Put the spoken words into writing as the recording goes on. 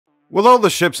With all the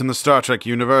ships in the Star Trek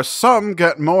universe, some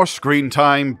get more screen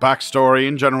time, backstory,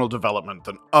 and general development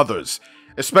than others,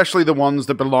 especially the ones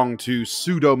that belong to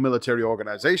pseudo-military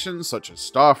organizations such as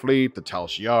Starfleet, the Tal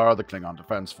Shiar, the Klingon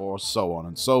Defense Force, so on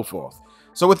and so forth.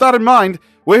 So with that in mind,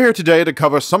 we're here today to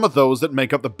cover some of those that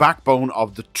make up the backbone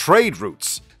of the trade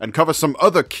routes, and cover some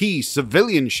other key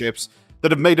civilian ships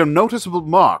that have made a noticeable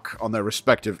mark on their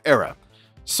respective era.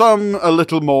 Some a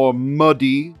little more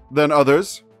muddy than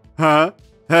others. Huh?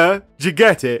 Did you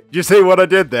get it? Did you see what I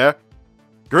did there?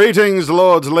 Greetings,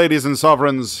 lords, ladies, and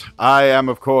sovereigns. I am,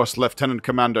 of course, Lieutenant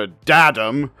Commander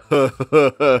Dadam,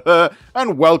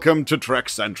 and welcome to Trek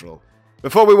Central.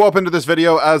 Before we warp into this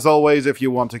video, as always, if you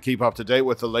want to keep up to date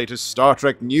with the latest Star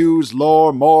Trek news,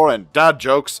 lore, more, and dad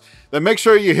jokes, then make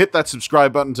sure you hit that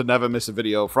subscribe button to never miss a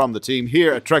video from the team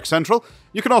here at Trek Central.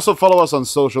 You can also follow us on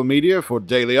social media for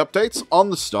daily updates on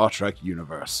the Star Trek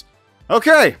universe.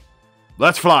 Okay,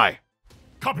 let's fly.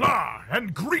 Kapla,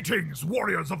 and greetings,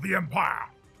 warriors of the Empire!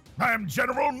 I am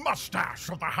General Mustache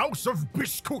of the House of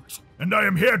Biscuit, and I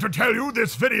am here to tell you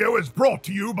this video is brought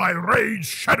to you by Raid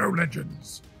Shadow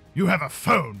Legends. You have a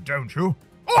phone, don't you?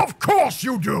 Of course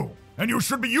you do! And you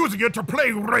should be using it to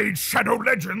play Raid Shadow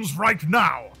Legends right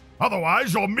now.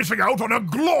 Otherwise, you're missing out on a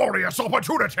glorious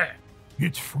opportunity.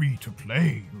 It's free to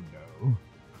play, you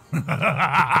know.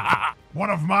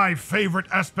 One of my favorite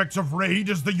aspects of Raid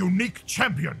is the unique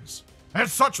champions.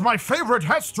 As such, my favorite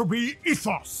has to be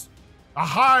Ethos, a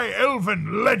high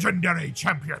elven legendary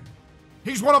champion.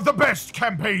 He's one of the best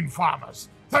campaign farmers,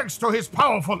 thanks to his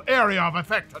powerful area of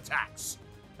effect attacks.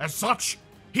 As such,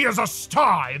 he is a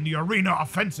star in the arena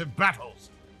offensive battles.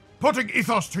 Putting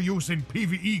Ethos to use in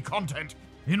PvE content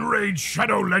in Raid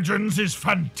Shadow Legends is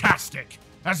fantastic,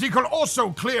 as he can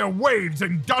also clear waves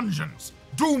in dungeons,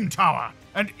 Doom Tower,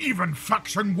 and even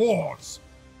faction wars.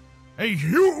 A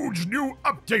huge new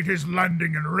update is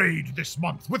landing in Raid this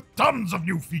month with tons of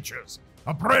new features,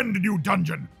 a brand new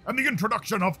dungeon, and the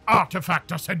introduction of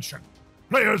Artifact Ascension.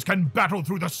 Players can battle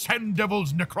through the Sand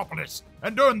Devil's necropolis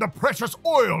and earn the precious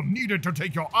oil needed to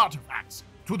take your artifacts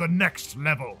to the next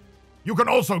level. You can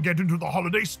also get into the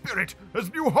holiday spirit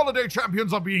as new holiday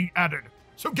champions are being added,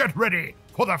 so get ready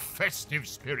for the festive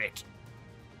spirit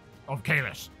of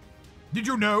Kalis. Did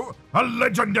you know a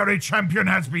legendary champion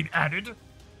has been added?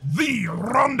 The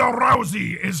Ronda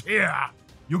Rousey is here!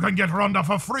 You can get Ronda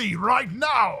for free right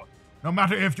now, no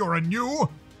matter if you're a new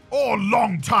or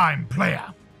long-time player.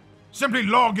 Simply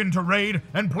log into Raid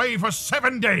and play for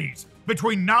 7 days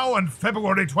between now and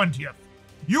February 20th.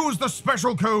 Use the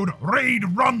special code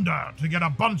RAIDRONDA to get a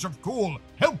bunch of cool,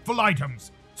 helpful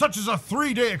items, such as a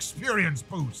 3-day experience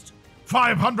boost,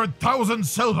 500,000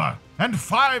 silver, and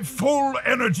 5 full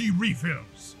energy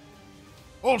refills.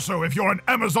 Also, if you're an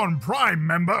Amazon Prime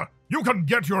member, you can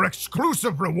get your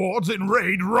exclusive rewards in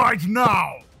Raid right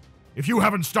now. If you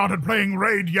haven't started playing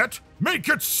Raid yet, make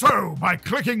it so by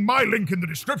clicking my link in the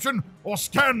description or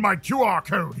scan my QR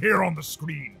code here on the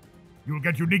screen. You'll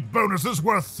get unique bonuses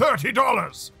worth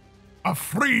 $30, a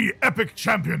free epic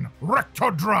champion,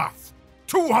 Rector Drath,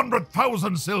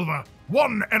 200,000 silver,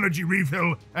 1 energy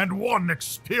refill, and 1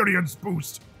 experience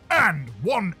boost, and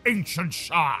 1 ancient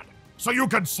shard, so you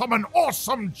can summon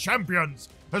awesome champions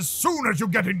as soon as you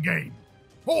get in game.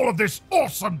 All of this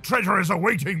awesome treasure is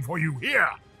awaiting for you here,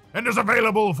 and is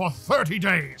available for 30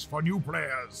 days for new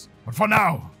players. But for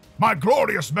now, my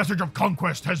glorious message of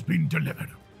conquest has been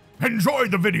delivered. Enjoy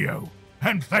the video,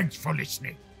 and thanks for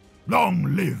listening.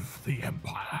 Long live the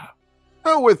Empire.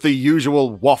 With the usual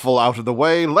waffle out of the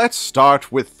way, let's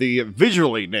start with the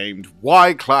visually named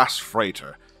Y-Class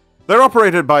freighter. They're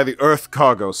operated by the Earth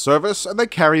Cargo Service, and they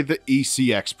carry the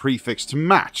ECX prefix to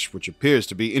match, which appears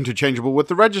to be interchangeable with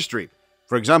the registry.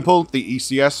 For example, the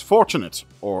ECS Fortunate,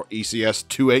 or ECS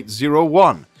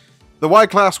 2801. The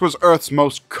Y-Class was Earth's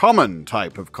most common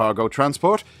type of cargo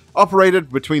transport, operated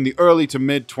between the early to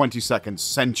mid-22nd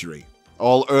century.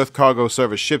 All Earth Cargo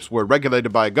Service ships were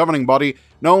regulated by a governing body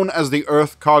known as the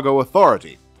Earth Cargo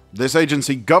Authority. This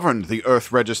agency governed the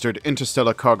Earth-registered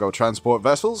interstellar cargo transport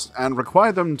vessels and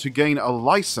required them to gain a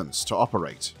license to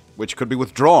operate, which could be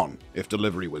withdrawn if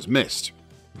delivery was missed.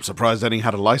 I'm surprised any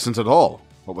had a license at all,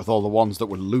 what with all the ones that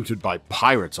were looted by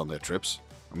pirates on their trips.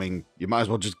 I mean, you might as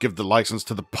well just give the license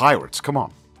to the pirates, come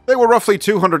on. They were roughly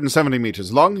 270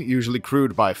 meters long, usually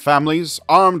crewed by families,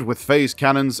 armed with phase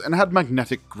cannons, and had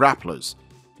magnetic grapplers.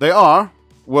 They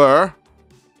were,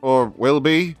 or will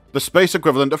be, the space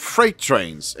equivalent of freight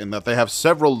trains, in that they have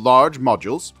several large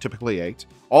modules, typically 8,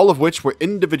 all of which were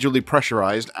individually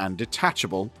pressurized and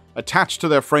detachable, attached to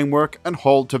their framework and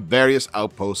hauled to various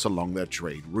outposts along their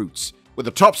trade routes, With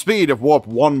a top speed of warp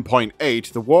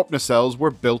 1.8, the warp nacelles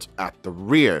were built at the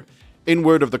rear,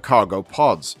 inward of the cargo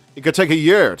pods. It could take a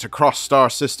year to cross star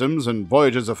systems, and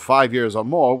voyages of 5 years or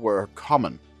more were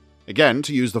common. Again,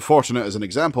 to use the Fortunate as an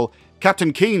example,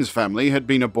 Captain Keen's family had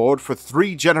been aboard for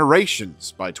 3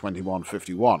 generations by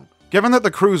 2151. Given that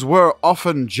the crews were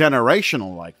often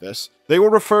generational like this, they were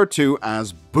referred to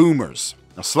as boomers,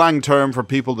 a slang term for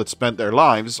people that spent their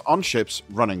lives on ships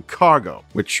running cargo,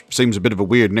 which seems a bit of a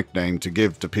weird nickname to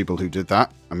give to people who did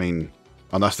that. I mean,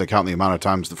 unless they count the amount of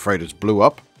times the freighters blew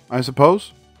up, I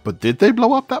suppose. But did they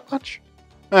blow up that much?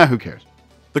 Who cares?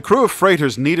 The crew of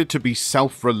freighters needed to be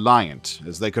self-reliant,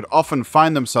 as they could often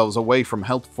find themselves away from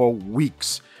help for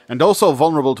weeks, and also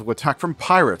vulnerable to attack from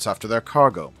pirates after their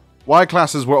cargo.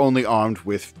 Y-classes were only armed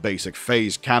with basic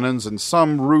phase cannons and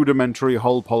some rudimentary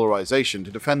hull polarization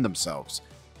to defend themselves.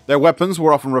 Their weapons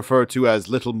were often referred to as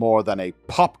little more than a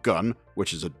pop gun,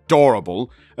 which is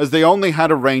adorable, as they only had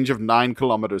a range of 9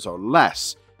 kilometers or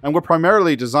less, and were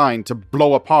primarily designed to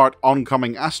blow apart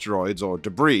oncoming asteroids or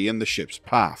debris in the ship's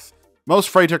path. Most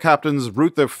freighter captains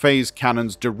route their phase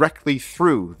cannons directly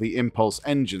through the impulse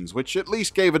engines, which at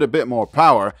least gave it a bit more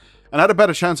power, and had a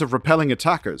better chance of repelling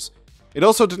attackers. It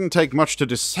also didn't take much to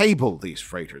disable these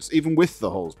freighters, even with the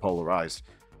hulls polarized.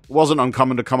 It wasn't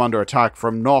uncommon to come under attack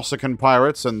from Nausicaan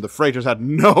pirates, and the freighters had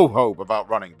no hope of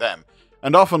outrunning them,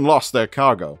 and often lost their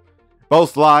cargo.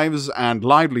 Both lives and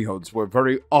livelihoods were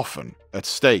very often at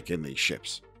stake in these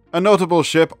ships. A notable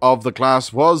ship of the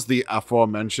class was the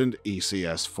aforementioned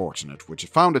ECS Fortunate, which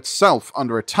found itself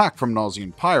under attack from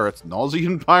Nausian pirates.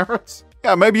 Nausian pirates?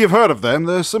 Yeah, maybe you've heard of them.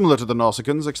 They're similar to the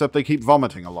Nausicaans, except they keep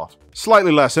vomiting a lot.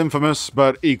 Slightly less infamous,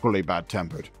 but equally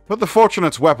bad-tempered. But the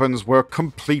Fortunate's weapons were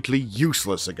completely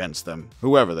useless against them,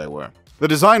 whoever they were. The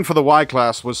design for the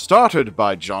Y-Class was started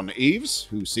by John Eves,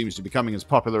 who seems to be becoming as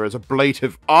popular as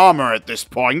ablative armor at this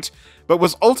point, but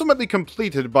was ultimately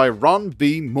completed by Ron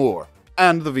B. Moore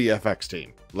and the VFX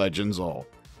team. Legends all.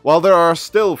 While there are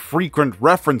still frequent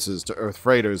references to Earth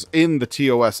freighters in the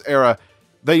TOS era,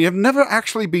 they have never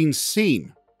actually been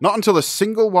seen, not until a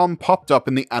single one popped up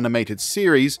in the animated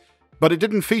series, but it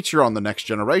didn't feature on The Next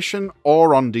Generation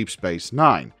or on Deep Space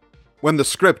Nine. When the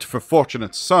script for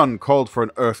Fortunate's Son called for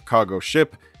an Earth cargo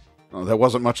ship, well, there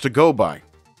wasn't much to go by.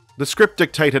 The script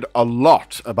dictated a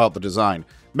lot about the design,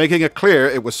 making it clear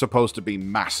it was supposed to be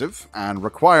massive and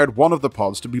required one of the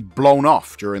pods to be blown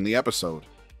off during the episode.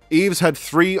 Eves had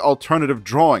 3 alternative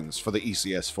drawings for the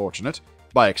ECS Fortunate,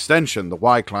 by extension the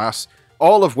Y-Class,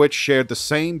 all of which shared the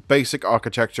same basic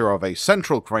architecture of a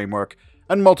central framework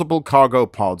and multiple cargo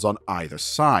pods on either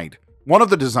side. One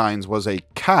of the designs was a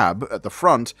cab at the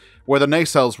front, where the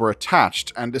nacelles were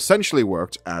attached and essentially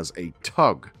worked as a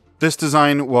tug. This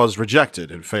design was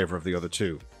rejected in favor of the other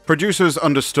 2. Producers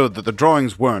understood that the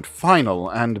drawings weren't final,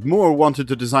 and Moore wanted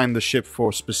to design the ship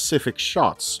for specific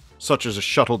shots, such as a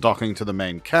shuttle docking to the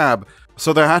main cab,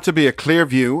 so there had to be a clear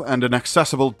view and an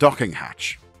accessible docking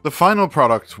hatch. The final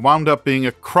product wound up being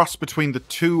a cross between the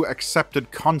 2 accepted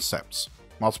concepts.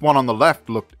 Whilst one on the left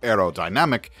looked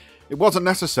aerodynamic, it wasn't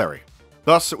necessary.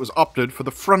 Thus, it was opted for the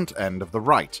front end of the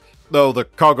right, though the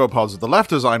cargo pods of the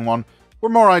left design one were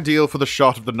more ideal for the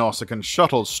shot of the Nausicaan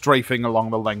shuttle strafing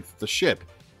along the length of the ship,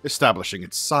 establishing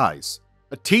its size.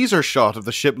 A teaser shot of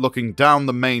the ship looking down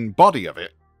the main body of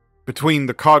it, between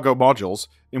the cargo modules,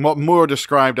 in what Moore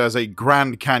described as a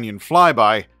Grand Canyon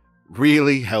flyby,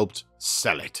 really helped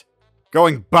sell it.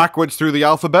 Going backwards through the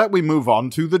alphabet, we move on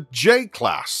to the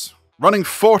J-Class, running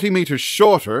 40 meters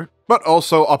shorter, but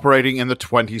also operating in the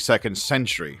 22nd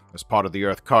century as part of the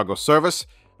Earth Cargo Service,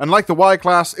 and like the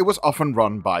Y-Class, it was often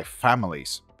run by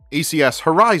families. ECS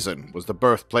Horizon was the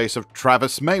birthplace of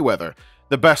Travis Mayweather,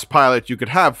 the best pilot you could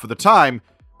have for the time,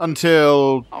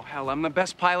 until... Oh hell, I'm the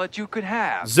best pilot you could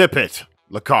have. Zip it,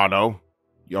 Locarno.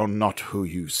 You're not who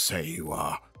you say you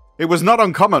are. It was not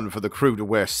uncommon for the crew to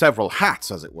wear several hats,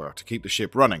 as it were, to keep the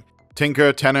ship running.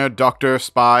 Tinker, tenor, doctor,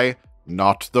 spy,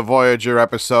 not the Voyager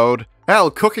episode. Hell,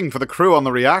 cooking for the crew on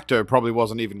the reactor probably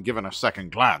wasn't even given a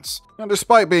second glance. And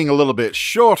despite being a little bit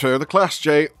shorter, the Class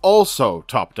J also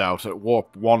topped out at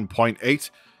warp 1.8,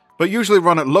 but usually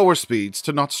run at lower speeds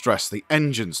to not stress the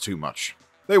engines too much.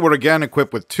 They were again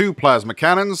equipped with 2 plasma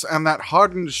cannons and that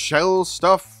hardened shell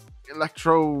stuff,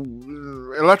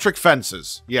 electric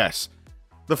fences, yes.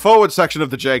 The forward section of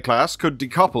the J-Class could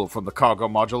decouple from the cargo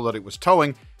module that it was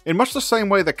towing in much the same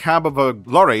way the cab of a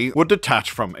lorry would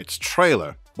detach from its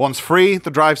trailer. Once free,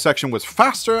 the drive section was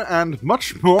faster and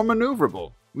much more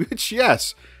maneuverable, which,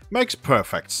 yes, makes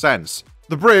perfect sense.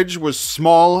 The bridge was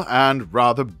small and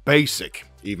rather basic,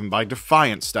 even by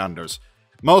Defiant standards.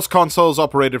 Most consoles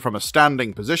operated from a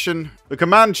standing position. The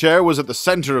command chair was at the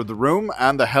center of the room,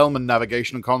 and the helm and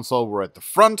navigation console were at the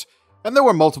front, and there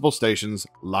were multiple stations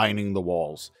lining the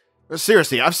walls.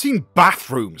 Seriously, I've seen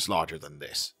bathrooms larger than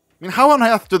this. I mean, how on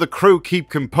earth do the crew keep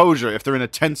composure if they're in a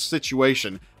tense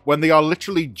situation when they are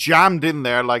literally jammed in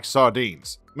there like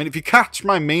sardines? I mean, if you catch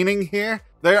my meaning here,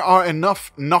 there are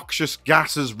enough noxious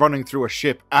gases running through a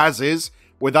ship as is,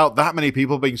 without that many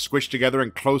people being squished together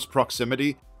in close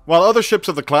proximity. While other ships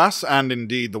of the class, and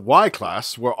indeed the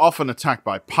Y-class, were often attacked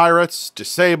by pirates,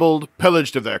 disabled,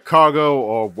 pillaged of their cargo,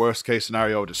 or worst case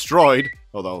scenario, destroyed,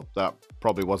 although that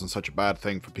probably wasn't such a bad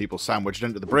thing for people sandwiched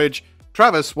into the bridge,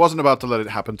 Travis wasn't about to let it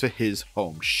happen to his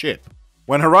home ship.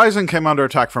 When Horizon came under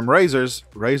attack from razors?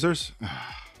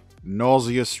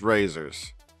 Nauseous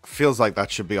razors. Feels like that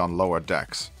should be on lower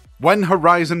decks. When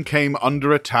Horizon came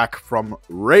under attack from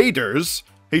raiders,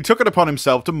 he took it upon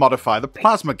himself to modify the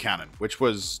plasma cannon, which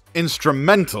was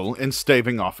instrumental in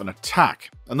staving off an attack,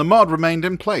 and the mod remained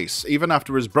in place, even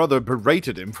after his brother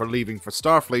berated him for leaving for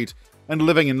Starfleet and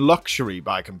living in luxury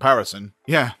by comparison.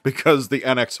 Yeah, because the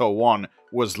NX-01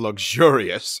 was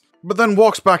luxurious. But then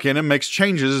walks back in and makes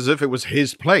changes as if it was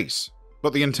his place.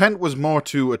 But the intent was more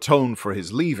to atone for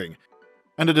his leaving,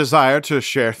 and a desire to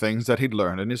share things that he'd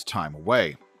learned in his time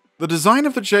away. The design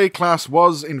of the J-Class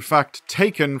was, in fact,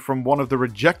 taken from one of the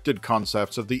rejected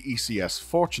concepts of the ECS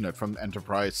Fortunate from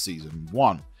Enterprise Season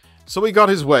 1. So he got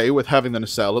his way with having the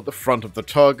nacelle at the front of the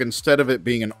tug instead of it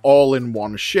being an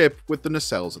all-in-one ship with the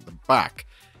nacelles at the back.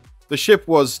 The ship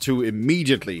was to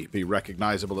immediately be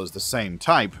recognizable as the same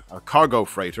type, a cargo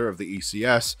freighter of the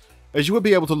ECS, as you would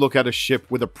be able to look at a ship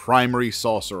with a primary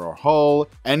saucer or hull,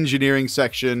 engineering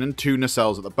section, and 2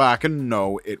 nacelles at the back and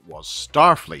know it was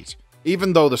Starfleet.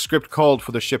 Even though the script called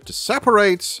for the ship to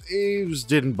separate, Eves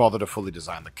didn't bother to fully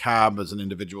design the cab as an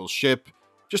individual ship,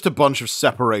 just a bunch of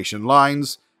separation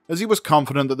lines, as he was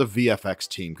confident that the VFX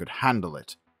team could handle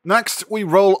it. Next, we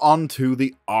roll on to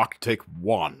the Arctic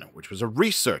 1, which was a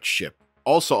research ship,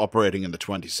 also operating in the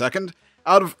 22nd,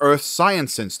 out of Earth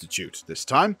Science Institute this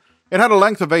time. It had a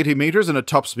length of 80 meters and a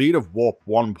top speed of warp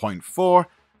 1.4,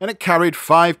 and it carried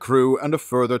 5 crew and a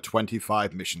further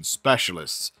 25 mission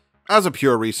specialists. As a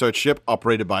pure research ship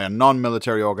operated by a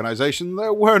non-military organization,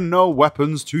 there were no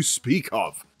weapons to speak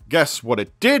of. Guess what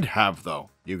it did have, though?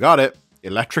 You got it.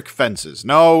 Electric fences.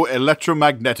 No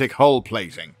electromagnetic hull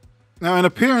plating. Now, in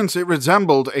appearance, it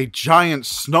resembled a giant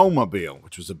snowmobile,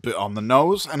 which was a bit on the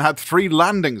nose, and had 3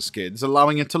 landing skids,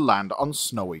 allowing it to land on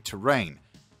snowy terrain.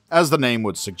 As the name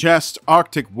would suggest,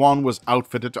 Arctic 1 was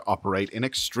outfitted to operate in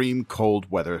extreme cold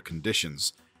weather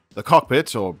conditions. The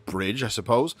cockpit, or bridge I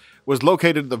suppose, was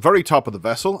located at the very top of the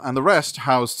vessel, and the rest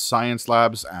housed science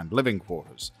labs and living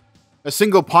quarters. A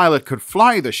single pilot could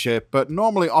fly the ship, but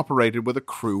normally operated with a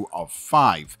crew of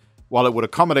 5, while it would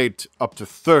accommodate up to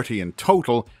 30 in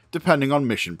total, depending on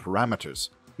mission parameters.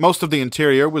 Most of the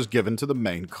interior was given to the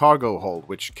main cargo hold,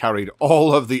 which carried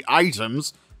all of the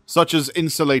items, such as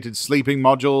insulated sleeping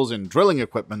modules and drilling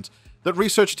equipment, that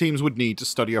research teams would need to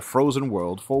study a frozen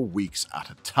world for weeks at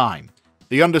a time.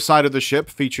 The underside of the ship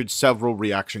featured several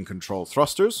reaction control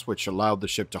thrusters, which allowed the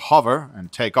ship to hover and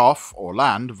take off or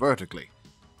land vertically.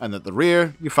 And at the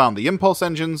rear, you found the impulse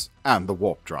engines and the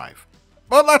warp drive.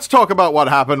 But let's talk about what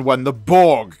happened when the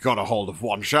Borg got a hold of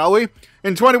one, shall we?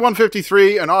 In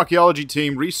 2153, an archaeology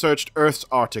team researched Earth's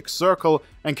Arctic Circle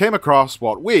and came across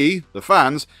what we, the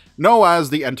fans, know as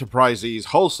the Enterprise's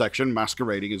hull section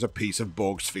masquerading as a piece of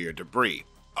Borg sphere debris.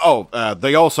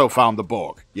 They also found the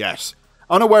Borg, yes.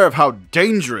 Unaware of how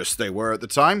dangerous they were at the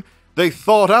time, they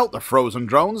thawed out the frozen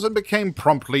drones and became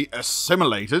promptly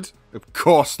assimilated, of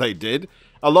course they did,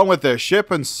 along with their ship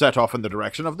and set off in the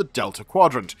direction of the Delta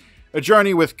Quadrant, a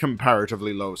journey with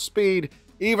comparatively low speed,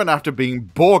 even after being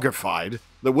Borgified,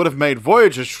 that would have made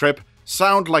Voyager's trip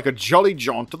sound like a jolly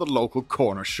jaunt to the local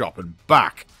corner shop and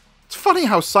back. It's funny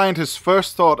how scientists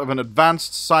first thought of an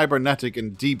advanced cybernetic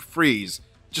and deep freeze,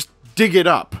 just dig it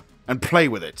up and play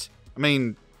with it. I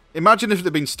mean, imagine if it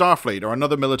had been Starfleet or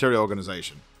another military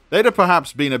organization. They'd have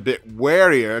perhaps been a bit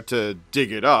warier to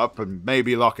dig it up and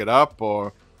maybe lock it up,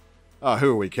 or...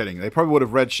 who are we kidding? They probably would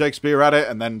have read Shakespeare at it,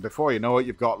 and then before you know it,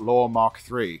 you've got Law Mark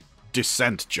III.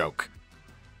 Descent joke.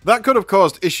 That could have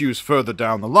caused issues further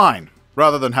down the line,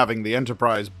 rather than having the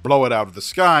Enterprise blow it out of the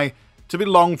sky, to be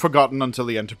long forgotten until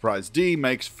the Enterprise D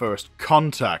makes first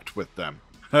contact with them.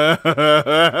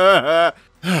 But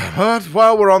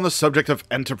while we're on the subject of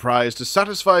Enterprise, to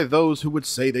satisfy those who would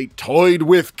say they toyed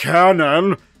with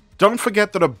canon, don't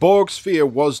forget that a Borg sphere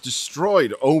was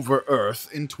destroyed over Earth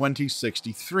in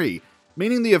 2063,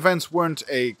 meaning the events weren't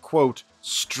a, quote,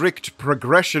 strict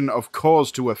progression of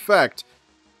cause to effect,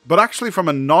 But actually from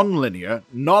a non-linear,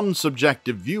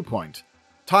 non-subjective viewpoint,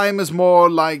 time is more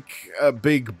like a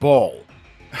big ball.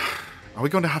 Are we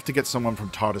going to have to get someone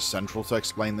from TARDIS Central to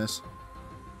explain this?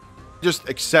 Just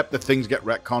accept that things get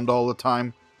retconned all the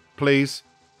time, please?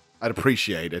 I'd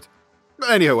appreciate it.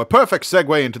 Anyhow, a perfect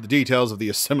segue into the details of the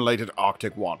assimilated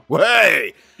Arctic 1.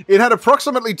 Hey! It had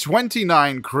approximately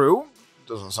 29 crew.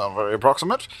 Doesn't sound very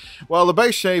approximate. While the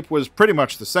base shape was pretty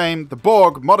much the same, the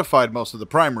Borg modified most of the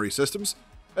primary systems,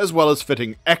 as well as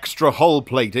fitting extra hull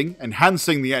plating,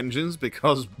 enhancing the engines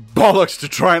because bollocks to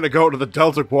trying to go to the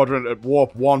Delta Quadrant at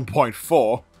warp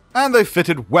 1.4. And they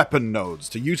fitted weapon nodes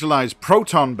to utilize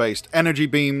proton-based energy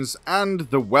beams and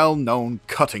the well-known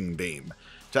cutting beam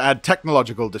to add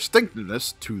technological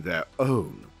distinctiveness to their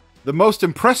own. The most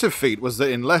impressive feat was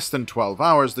that in less than 12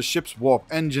 hours, the ship's warp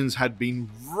engines had been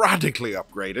radically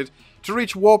upgraded to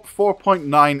reach warp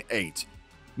 4.98,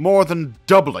 more than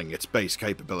doubling its base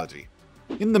capability.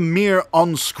 In the mere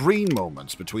on-screen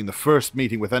moments between the first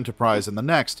meeting with Enterprise and the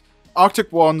next,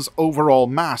 Arctic 1's overall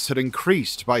mass had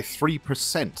increased by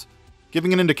 3%,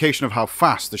 giving an indication of how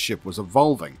fast the ship was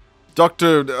evolving.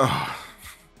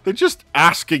 They're just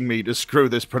asking me to screw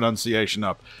this pronunciation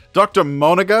up. Dr.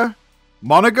 Monica?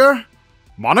 Monica?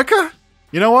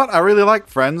 You know what? I really liked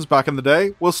Friends back in the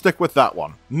day. We'll stick with that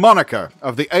one. Monica,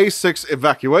 of the A6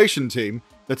 evacuation team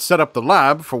that set up the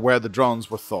lab for where the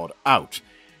drones were thawed out.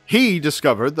 He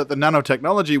discovered that the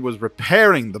nanotechnology was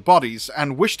repairing the bodies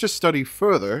and wished to study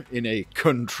further in a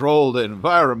controlled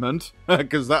environment,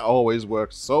 because that always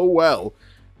works so well,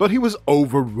 but he was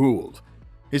overruled.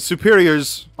 His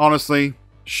superiors, honestly,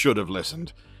 should have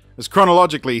listened, as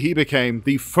chronologically he became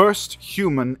the first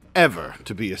human ever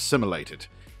to be assimilated.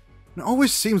 It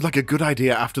always seems like a good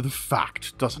idea after the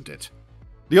fact, doesn't it?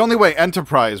 The only way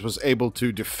Enterprise was able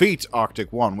to defeat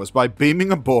Arctic 1 was by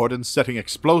beaming aboard and setting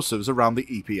explosives around the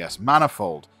EPS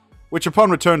manifold, which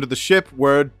upon return to the ship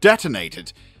were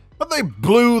detonated. But they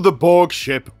blew the Borg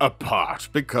ship apart,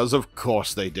 because of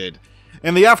course they did.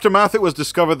 In the aftermath, it was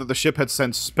discovered that the ship had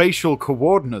sent spatial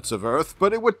coordinates of Earth,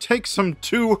 but it would take some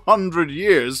 200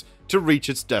 years to reach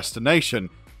its destination,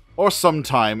 or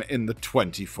sometime in the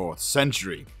 24th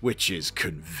century, which is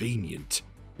convenient.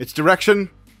 Its direction?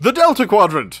 The Delta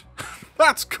Quadrant!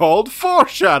 That's called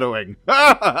foreshadowing!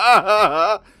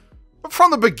 From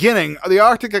the beginning, the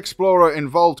Arctic Explorer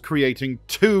involved creating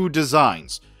two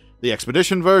designs, the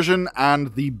Expedition version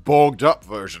and the Borged Up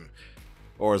version.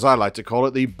 Or as I like to call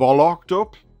it, the bollocked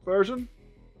up version?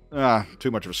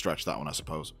 Too much of a stretch, that one, I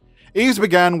suppose. Eves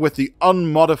began with the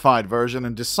unmodified version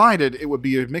and decided it would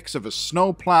be a mix of a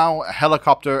snowplow, a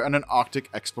helicopter, and an Arctic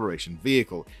exploration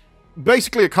vehicle.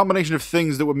 Basically a combination of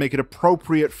things that would make it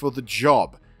appropriate for the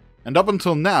job. And up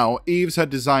until now, Eves had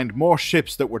designed more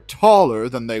ships that were taller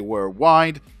than they were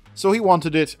wide, so he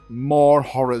wanted it more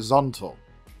horizontal.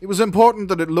 It was important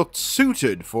that it looked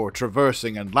suited for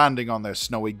traversing and landing on their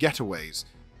snowy getaways.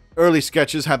 Early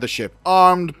sketches had the ship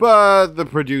armed, but the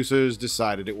producers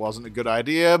decided it wasn't a good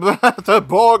idea, but the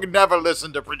Borg never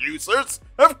listened to producers.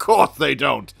 Of course they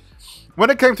don't. When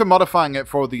it came to modifying it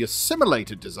for the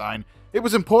assimilated design, it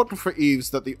was important for Eves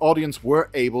that the audience were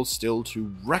able still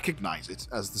to recognize it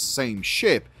as the same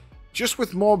ship, just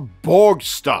with more Borg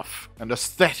stuff and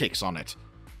aesthetics on it,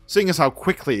 seeing as how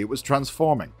quickly it was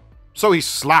transforming. So he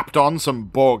slapped on some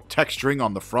Borg texturing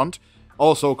on the front,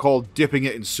 also called dipping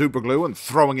it in superglue and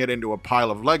throwing it into a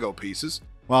pile of Lego pieces,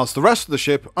 whilst the rest of the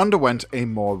ship underwent a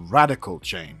more radical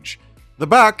change. The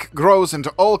back grows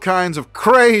into all kinds of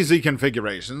crazy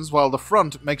configurations, while the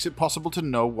front makes it possible to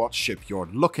know what ship you're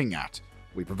looking at.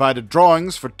 We provided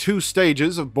drawings for 2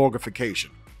 stages of Borgification.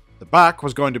 The back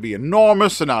was going to be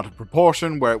enormous and out of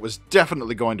proportion, where it was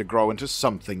definitely going to grow into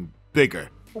something bigger.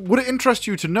 Would it interest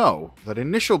you to know that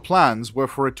initial plans were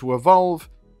for it to evolve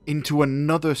into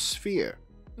another sphere?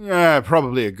 Yeah,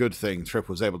 probably a good thing Trip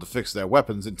was able to fix their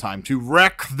weapons in time to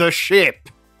wreck the ship.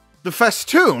 The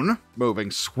Festoon,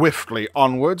 moving swiftly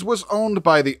onwards, was owned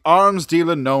by the arms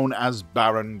dealer known as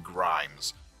Baron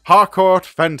Grimes, Harcourt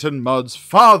Fenton Mudd's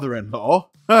father-in-law,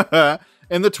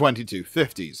 in the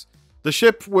 2250s. The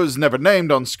ship was never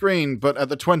named on screen, but at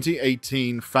the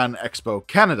 2018 Fan Expo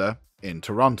Canada in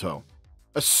Toronto.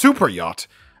 A super yacht,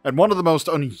 and one of the most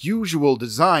unusual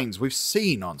designs we've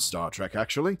seen on Star Trek,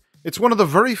 actually. It's one of the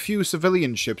very few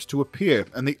civilian ships to appear,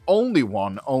 and the only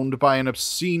one owned by an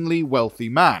obscenely wealthy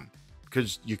man.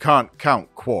 Because you can't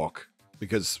count Quark,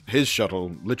 because his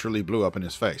shuttle literally blew up in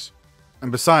his face.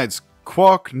 And besides,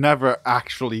 Quark never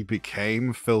actually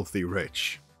became filthy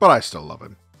rich, but I still love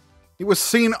him. He was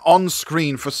seen on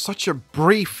screen for such a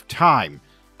brief time.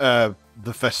 The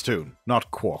Festoon, not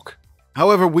Quark.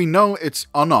 However, we know it's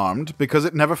unarmed because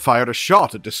it never fired a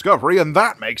shot at discovery, and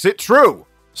that makes it true.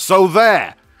 So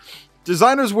there.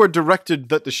 Designers were directed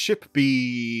that the ship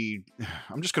be,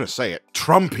 I'm just going to say it,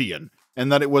 Trumpian,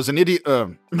 and that it was an idiot,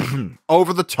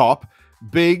 over the top,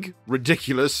 big,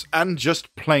 ridiculous, and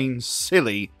just plain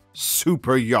silly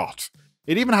super yacht.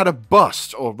 It even had a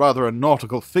bust, or rather a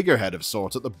nautical figurehead of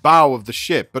sorts, at the bow of the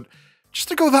ship, but just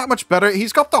to go that much better,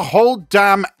 he's got the whole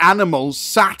damn animal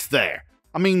sat there.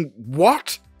 I mean,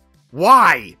 what?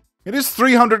 Why? It is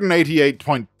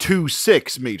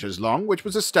 388.26 meters long, which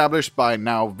was established by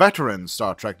now veteran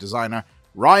Star Trek designer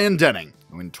Ryan Denning,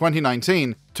 who in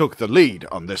 2019 took the lead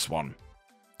on this one.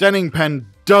 Denning penned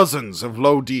dozens of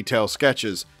low-detail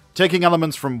sketches, taking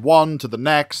elements from one to the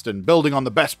next and building on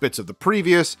the best bits of the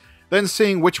previous, then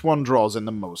seeing which one draws in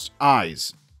the most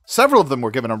eyes. Several of them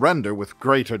were given a render with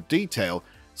greater detail,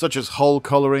 such as hull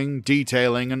coloring,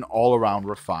 detailing, and all-around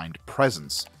refined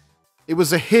presence. It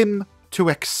was a hymn to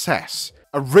excess,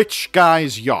 a rich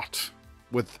guy's yacht,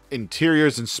 with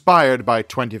interiors inspired by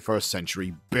 21st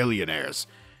century billionaires.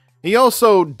 He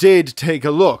also did take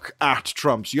a look at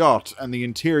Trump's yacht and the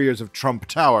interiors of Trump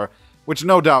Tower, which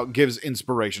no doubt gives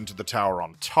inspiration to the tower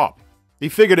on top. He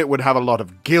figured it would have a lot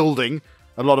of gilding,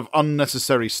 a lot of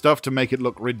unnecessary stuff to make it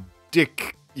look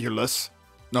ridiculous.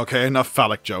 Okay, enough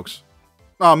phallic jokes.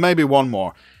 Oh, maybe one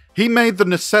more. He made the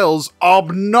nacelles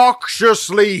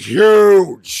obnoxiously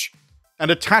huge and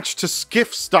attached to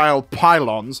skiff-style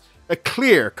pylons a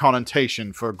clear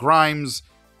connotation for Grimes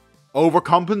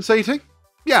overcompensating?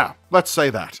 Yeah, let's say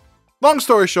that. Long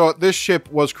story short, this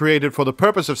ship was created for the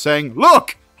purpose of saying,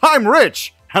 look, I'm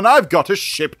rich, and I've got a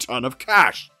ship ton of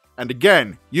cash. And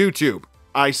again, YouTube,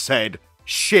 I said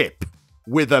ship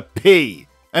with a P.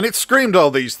 And it screamed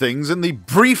all these things in the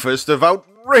briefest of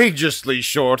outrageously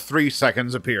short 3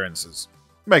 seconds appearances.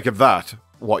 Make of that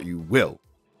what you will.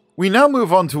 We now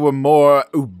move on to a more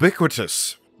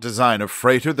ubiquitous design of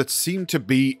freighter that seemed to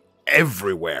be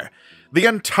everywhere. The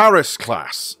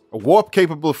Antares-class, a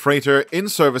warp-capable freighter in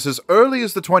service as early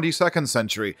as the 22nd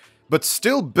century, but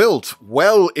still built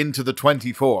well into the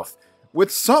 24th,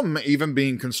 with some even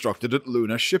being constructed at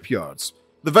lunar shipyards.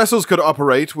 The vessels could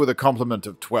operate with a complement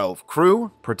of 12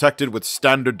 crew, protected with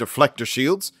standard deflector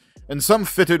shields, and some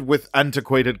fitted with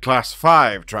antiquated Class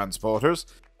 5 transporters,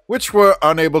 which were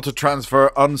unable to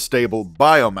transfer unstable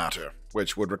biomatter,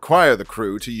 which would require the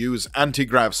crew to use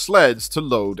anti-grav sleds to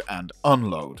load and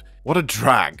unload. What a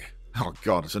drag. Oh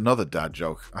god, it's another dad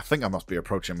joke. I think I must be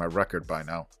approaching my record by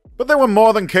now. But they were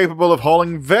more than capable of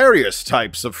hauling various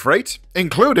types of freight,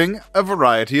 including a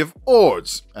variety of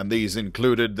ores, and these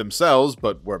included themselves,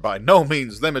 but were by no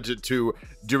means limited to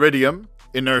duridium,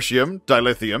 inertium,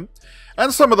 dilithium,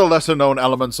 and some of the lesser-known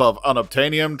elements of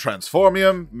unobtainium,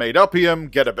 transformium, made-upium,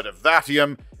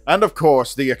 get-a-bit-of-thatium, and of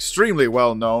course the extremely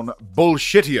well-known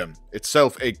bullshitium,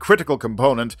 itself a critical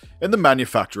component in the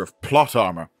manufacture of plot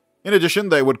armor. In addition,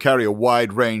 they would carry a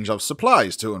wide range of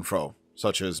supplies to and fro,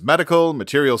 such as medical,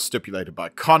 materials stipulated by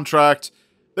contract.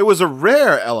 There was a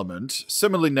rare element,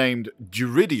 similarly named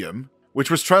duridium,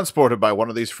 which was transported by one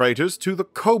of these freighters to the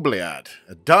Kobliad,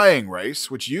 a dying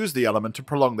race which used the element to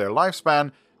prolong their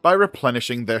lifespan by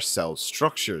replenishing their cell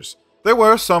structures. There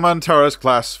were some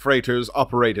Antares-class freighters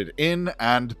operated in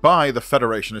and by the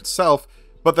Federation itself,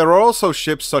 but there are also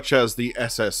ships such as the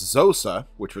SS Xhosa,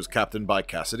 which was captained by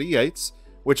Cassidy Yates,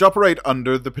 which operate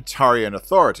under the Petarian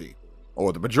Authority,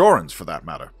 or the Bajorans for that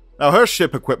matter. Now, her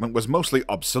ship equipment was mostly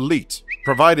obsolete,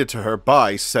 provided to her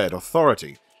by said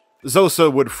authority.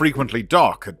 Xhosa would frequently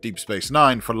dock at Deep Space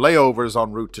Nine for layovers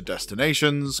en route to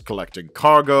destinations, collecting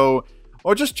cargo,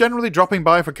 or just generally dropping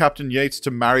by for Captain Yates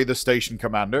to marry the station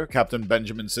commander, Captain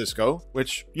Benjamin Sisko,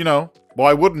 which, you know,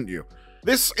 why wouldn't you?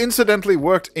 This incidentally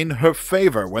worked in her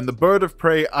favor when the bird of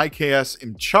prey IKS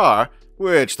Imchar,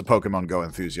 which the Pokemon Go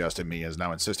enthusiast in me is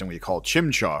now insisting we call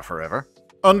Chimchar forever,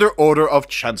 under order of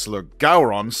Chancellor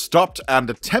Gowron, stopped and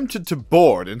attempted to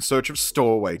board in search of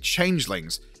stowaway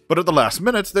changelings, but at the last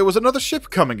minute there was another ship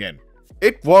coming in.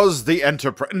 It was the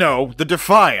the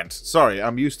Defiant. Sorry,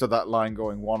 I'm used to that line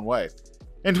going one way.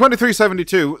 In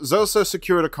 2372, Xhosa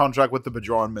secured a contract with the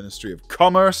Bajoran Ministry of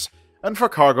Commerce, and for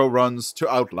cargo runs to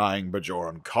outlying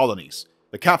Bajoran colonies.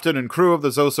 The captain and crew of the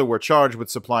Xhosa were charged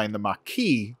with supplying the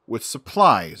Maquis with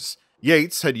supplies.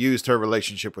 Yates had used her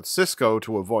relationship with Sisko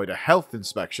to avoid a health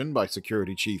inspection by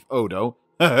Security Chief Odo,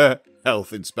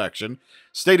 health inspection,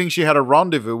 stating she had a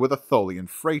rendezvous with a Tholian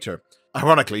freighter.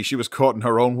 Ironically, she was caught in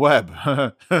her own web.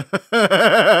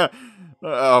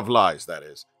 Of lies, that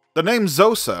is. The name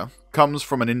Xhosa comes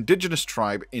from an indigenous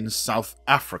tribe in South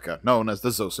Africa, known as the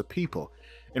Xhosa people.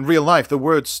 In real life, the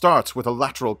word starts with a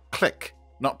lateral click,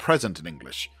 not present in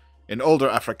English. In older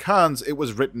Afrikaans, it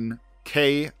was written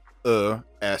K-E-S-A,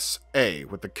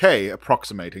 with the K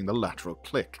approximating the lateral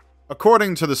click.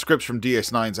 According to the scripts from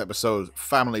DS9's episode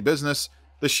Family Business,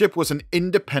 the ship was an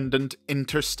independent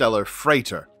interstellar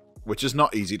freighter, which is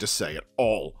not easy to say at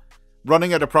all.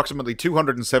 Running at approximately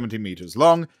 270 meters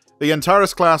long, the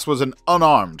Antares-class was an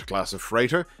unarmed class of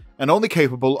freighter and only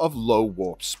capable of low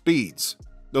warp speeds.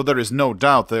 Though there is no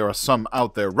doubt there are some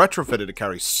out there retrofitted to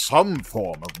carry some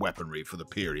form of weaponry for the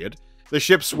period, the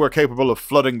ships were capable of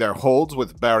flooding their holds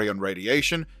with baryon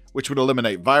radiation, which would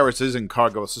eliminate viruses and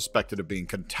cargo suspected of being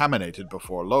contaminated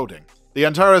before loading. The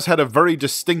Antares had a very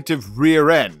distinctive rear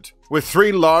end, with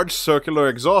 3 large circular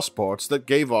exhaust ports that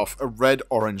gave off a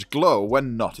red-orange glow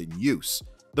when not in use.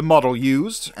 The model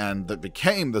used, and that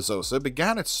became the Xhosa,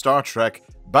 began its Star Trek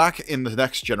back in the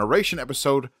Next Generation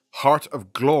episode Heart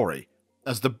of Glory,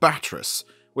 as the Battress,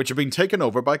 which had been taken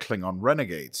over by Klingon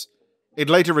renegades. It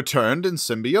later returned in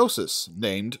Symbiosis,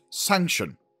 named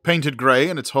Sanction, painted grey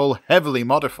and its hull heavily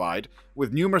modified,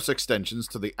 with numerous extensions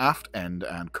to the aft end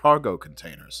and cargo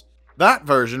containers. That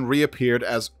version reappeared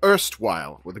as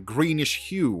erstwhile, with a greenish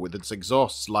hue with its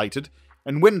exhausts lighted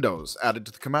and windows added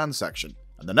to the command section.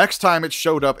 And the next time it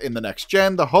showed up in the next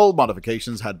gen, the hull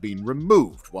modifications had been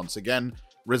removed, once again,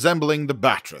 resembling the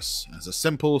Battress as a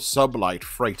simple sublight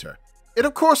freighter. It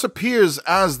of course appears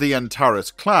as the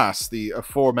Antares-class, the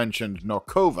aforementioned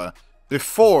Norkova,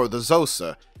 before the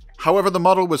Xhosa. However, the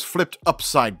model was flipped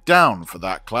upside down for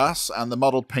that class, and the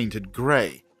model painted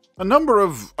grey. A number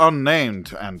of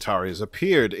unnamed Antares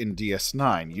appeared in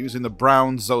DS9 using the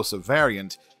brown Xhosa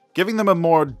variant, giving them a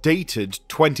more dated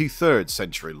 23rd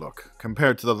century look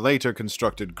compared to the later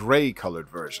constructed grey-coloured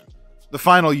version. The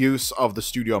final use of the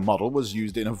studio model was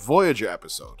used in a Voyager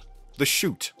episode, The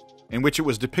Shoot, in which it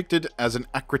was depicted as an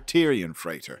Acriterian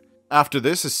freighter. After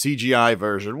this, a CGI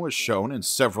version was shown in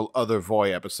several other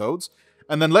Voy episodes,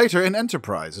 and then later in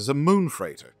Enterprise as a moon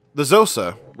freighter. The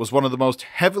Xhosa was one of the most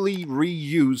heavily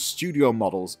reused studio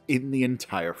models in the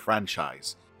entire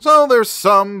franchise. So there's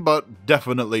some, but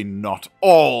definitely not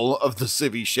all, of the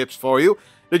Civi ships for you.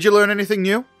 Did you learn anything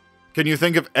new? Can you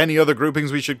think of any other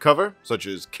groupings we should cover, such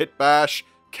as Kitbash,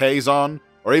 Kazon,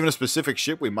 or even a specific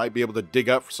ship we might be able to dig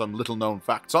up for some little-known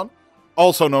facts on?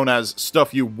 Also known as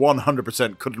stuff you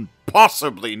 100% couldn't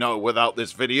possibly know without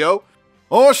this video.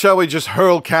 Or shall we just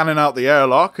hurl cannon out the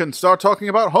airlock and start talking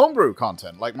about homebrew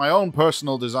content, like my own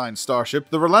personal design starship,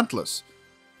 the Relentless?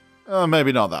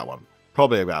 Maybe not that one.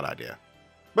 Probably a bad idea.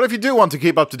 But if you do want to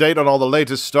keep up to date on all the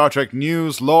latest Star Trek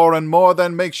news, lore, and more,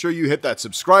 then make sure you hit that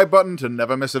subscribe button to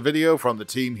never miss a video from the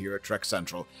team here at Trek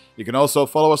Central. You can also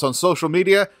follow us on social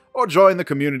media or join the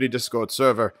community Discord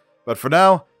server. But for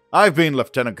now, I've been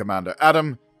Lieutenant Commander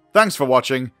Adam. Thanks for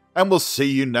watching, and we'll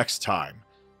see you next time.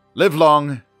 Live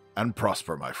long and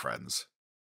prosper, my friends.